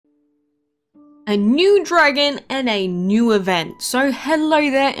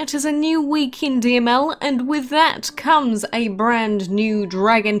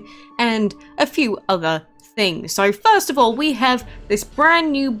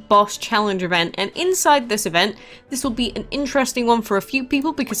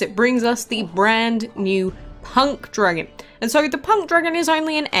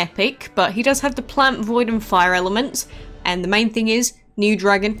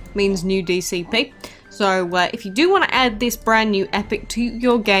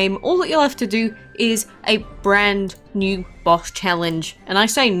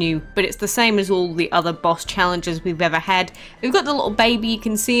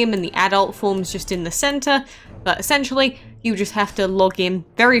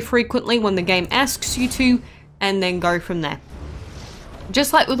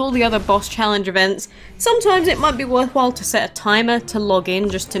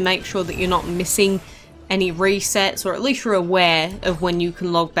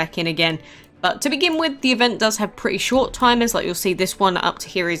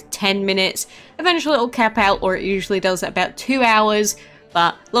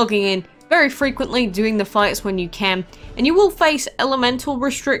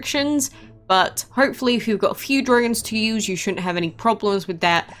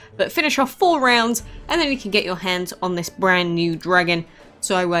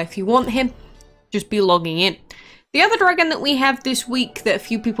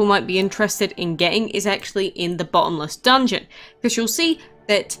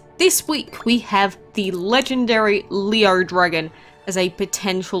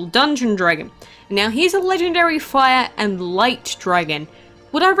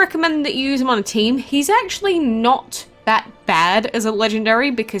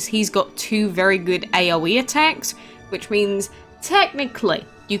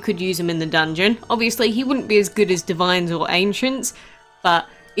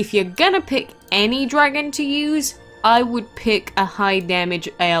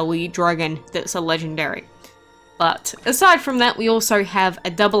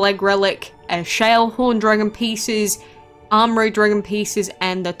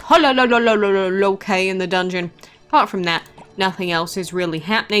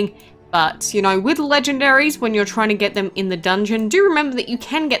legendaries when you're trying to get them in the dungeon, do remember that you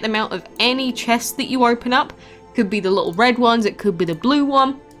can get them out of any chest that you open up. Could be the little red ones, it could be the blue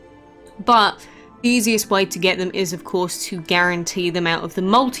one. But the easiest way to get them is, of course, to guarantee them out of the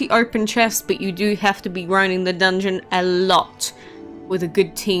multi-open chest, but you do have to be grinding the dungeon a lot with a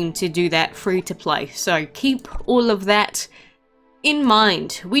good team to do that free to play. So keep all of that in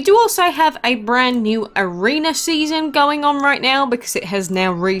mind. We do also have a brand new arena season going on right now because it has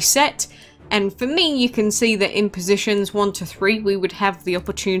now reset. And for me, you can see that in positions 1 to 3, we would have the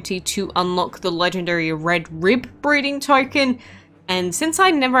opportunity to unlock the legendary red rib breeding token. And since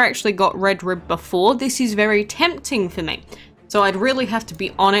I never actually got red rib before, this is very tempting for me. So I'd really have to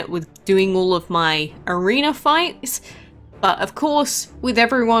be on it with doing all of my arena fights. But of course, with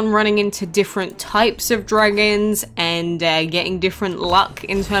everyone running into different types of dragons and getting different luck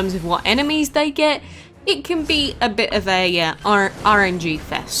in terms of what enemies they get, it can be a bit of a RNG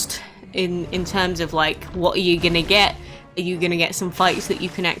fest in terms of like, what are you gonna get? Are you gonna get some fights that you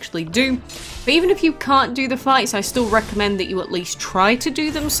can actually do? But even if you can't do the fights, I still recommend that you at least try to do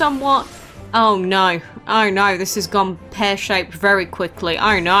them somewhat. Oh no, this has gone pear-shaped very quickly.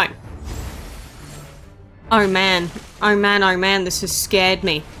 Oh no. Oh man, this has scared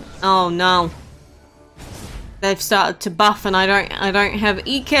me. Oh no. They've started to buff and I don't have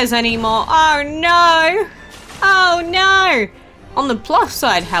EKs anymore. Oh no! Oh no! On the plus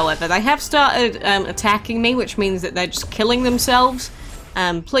side, however, they have started attacking me, which means that they're just killing themselves.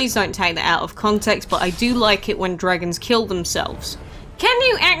 Please don't take that out of context, but I do like it when dragons kill themselves. Can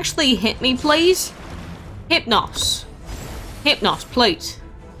you actually hit me, please? Hypnos. Hypnos, please.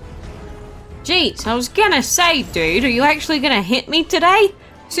 Jeez, I was gonna say, dude, are you actually gonna hit me today?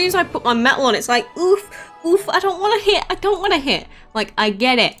 As soon as I put my metal on, it's like, oof, I don't want to hit, Like, I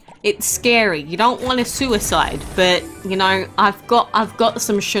get it. It's scary. You don't want to suicide, but, you know, I've got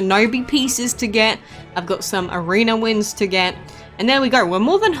some shinobi pieces to get. I've got some arena wins to get. And there we go. We're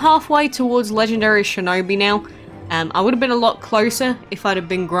more than halfway towards legendary shinobi now. I would have been a lot closer if I'd have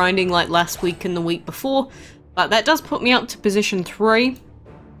been grinding like last week and the week before. But that does put me up to position 3.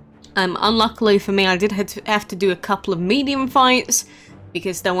 Unluckily for me, I did have to do a couple of medium fights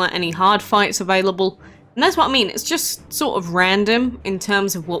because there weren't any hard fights available. And that's what I mean, it's just sort of random in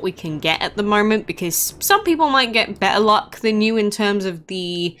terms of what we can get at the moment, because some people might get better luck than you in terms of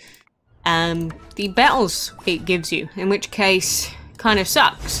the battles it gives you, in which case, kind of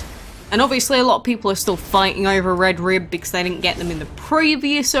sucks. And obviously a lot of people are still fighting over Red Rib because they didn't get them in the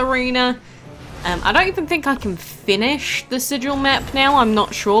previous arena. I don't even think I can finish the sigil map now, I'm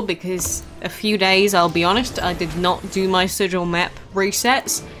not sure, because a few days, I'll be honest, I did not do my sigil map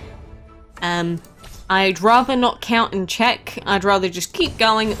resets. I'd rather not count and check, I'd rather just keep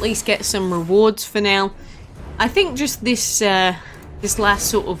going, at least get some rewards for now. I think just this last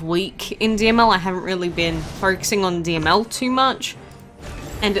sort of week in DML, I haven't really been focusing on DML too much.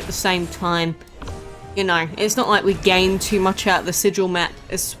 And at the same time, you know, it's not like we gain too much out of the sigil map,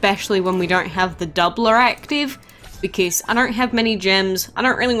 especially when we don't have the doubler active, because I don't have many gems. I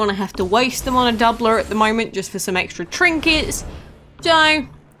don't really want to have to waste them on a doubler at the moment just for some extra trinkets. So,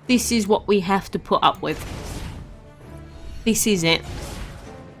 this is what we have to put up with. This is it.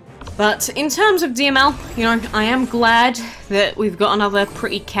 But in terms of DML, you know, I am glad that we've got another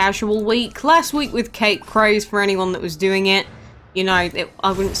pretty casual week. Last week with Cake Craze, for anyone that was doing it, you know,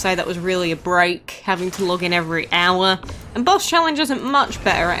 I wouldn't say that was really a break, having to log in every hour. And boss challenge isn't much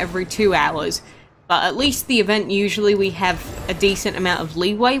better at every 2 hours. But at least the event, usually we have a decent amount of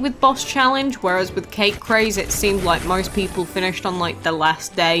leeway with boss challenge, whereas with Cake Craze, it seemed like most people finished on like the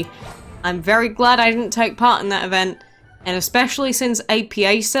last day. I'm very glad I didn't take part in that event, and especially since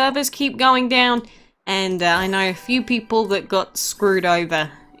APA servers keep going down, and I know a few people that got screwed over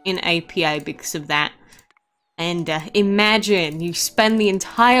in APA because of that. And imagine you spend the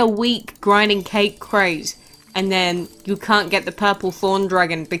entire week grinding Cake Craze, and then you can't get the purple thorn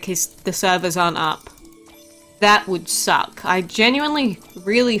dragon because the servers aren't up. That would suck. I genuinely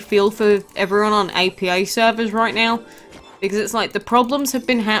really feel for everyone on APA servers right now, because it's like the problems have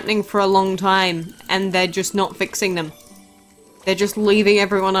been happening for a long time, and they're just not fixing them. They're just leaving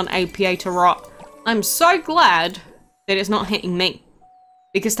everyone on APA to rot. I'm so glad that it's not hitting me,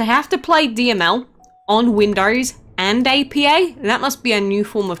 because to have to play DML on Windows and APA, that must be a new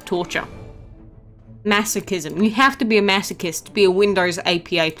form of torture. Masochism. You have to be a masochist to be a Windows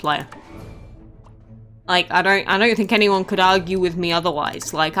APA player. Like, I don't think anyone could argue with me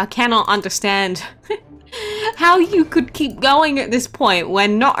otherwise. Like, I cannot understand how you could keep going at this point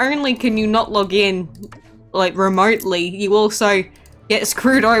when not only can you not log in, like, remotely, you also get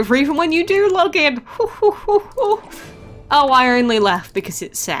screwed over even when you do log in. Oh, I only laugh because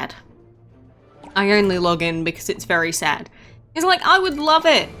it's sad. I only log in because it's very sad. It's like, I would love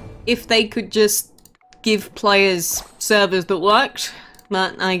it if they could just give players servers that worked,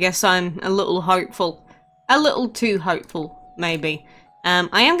 but I guess I'm a little hopeful. A little too hopeful, maybe.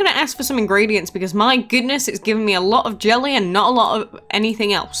 I am going to ask for some ingredients because my goodness, it's giving me a lot of jelly and not a lot of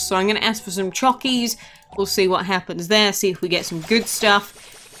anything else. So I'm going to ask for some chockies. We'll see what happens there, see if we get some good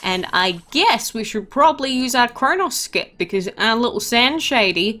stuff. And I guess we should probably use our Chronos skip because our little Sand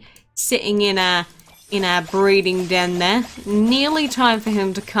Shady sitting in our breeding den there. Nearly time for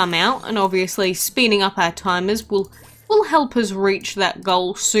him to come out, and obviously speeding up our timers will help us reach that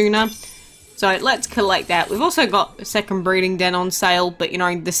goal sooner. So let's collect that. We've also got a second breeding den on sale, but you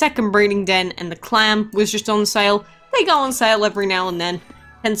know, the second breeding den and the clam was just on sale. They go on sale every now and then.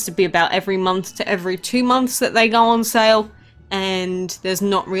 Tends to be about every month to every 2 months that they go on sale, and there's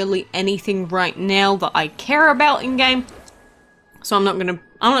not really anything right now that I care about in game. So I'm not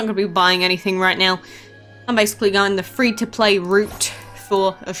gonna be buying anything right now. I'm basically going the free-to-play route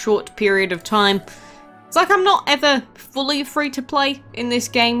for a short period of time. It's like I'm not ever fully free-to-play in this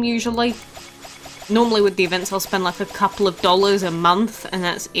game, usually. Normally with the events I'll spend like a couple of dollars a month, and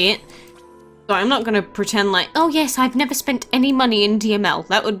that's it. So I'm not gonna pretend like, oh yes, I've never spent any money in DML.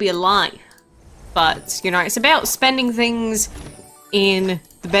 That would be a lie. But, you know, it's about spending things in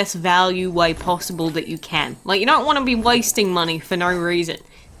the best value way possible that you can. Like, you don't want to be wasting money for no reason.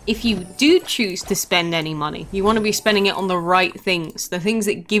 If you do choose to spend any money, you want to be spending it on the right things, the things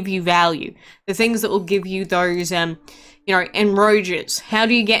that give you value, the things that will give you those, you know, enroges. How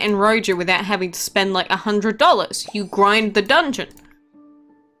do you get enroger without having to spend like $100? You grind the dungeon.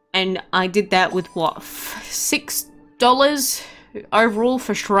 And I did that with what, $6 overall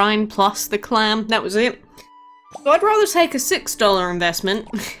for Shrine plus the clam. That was it. So I'd rather take a $6 investment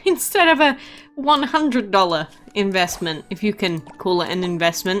instead of a $100 investment, if you can call it an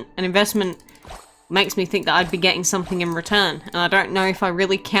investment. An investment makes me think that I'd be getting something in return, and I don't know if I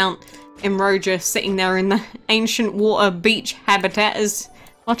really count Imroja sitting there in the ancient water beach habitat as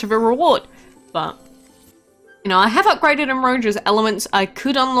much of a reward. But, you know, I have upgraded Imroja's elements. I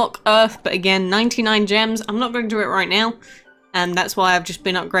could unlock Earth, but again, 99 gems. I'm not going to do it right now. And that's why I've just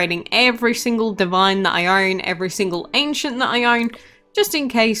been upgrading every single divine that I own, every single ancient that I own, just in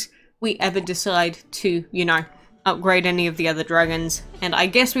case we ever decide to, you know, upgrade any of the other dragons. And I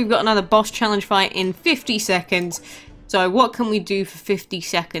guess we've got another boss challenge fight in 50 seconds. So what can we do for 50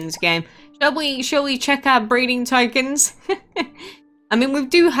 seconds, game? Shall we check our breeding tokens? I mean, we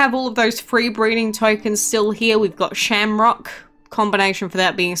do have all of those free breeding tokens still here. We've got Shamrock, combination for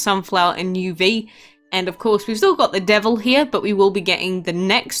that being Sunflower and UV. And of course, we've still got the Devil here, but we will be getting the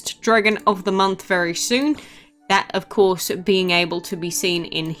next Dragon of the Month very soon. That, of course, being able to be seen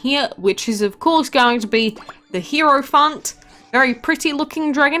in here, which is, of course, going to be the Hierophant. Very pretty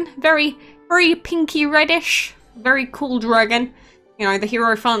looking dragon. Very, very pinky reddish. Very cool dragon. You know, the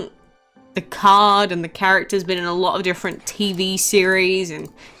Hierophant, the card and the character's been in a lot of different TV series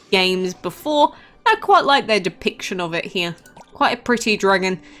and games before. I quite like their depiction of it here. Quite a pretty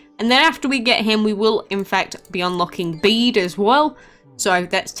dragon. And then after we get him, we will, in fact, be unlocking Bede as well. So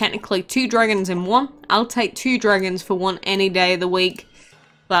that's technically 2 dragons in one. I'll take 2 dragons for one any day of the week.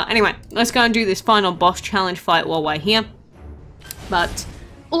 But anyway, let's go and do this final boss challenge fight while we're here. But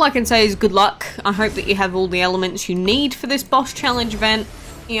all I can say is good luck. I hope that you have all the elements you need for this boss challenge event.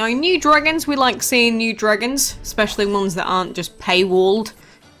 You know, new dragons, we like seeing new dragons, especially ones that aren't just paywalled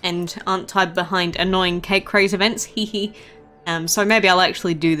and aren't tied behind annoying cake craze events, hehe. So maybe I'll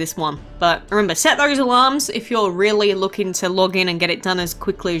actually do this one. But remember, set those alarms if you're really looking to log in and get it done as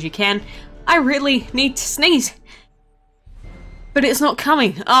quickly as you can. I really need to sneeze. But it's not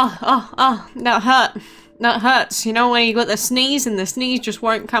coming. Oh, that hurt. That hurts. You know when you got the sneeze and the sneeze just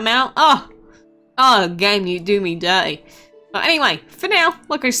won't come out? Oh, game, you do me dirty. But anyway, for now,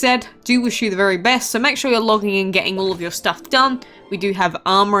 like I said, do wish you the very best, so make sure you're logging in, getting all of your stuff done. We do have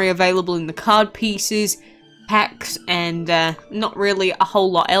armory available in the card pieces, packs, and not really a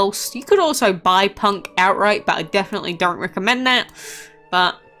whole lot else. You could also buy Punk outright, but I definitely don't recommend that.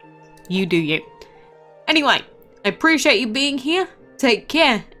 But you do you. Anyway, I appreciate you being here. Take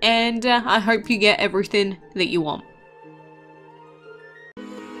care, and I hope you get everything that you want.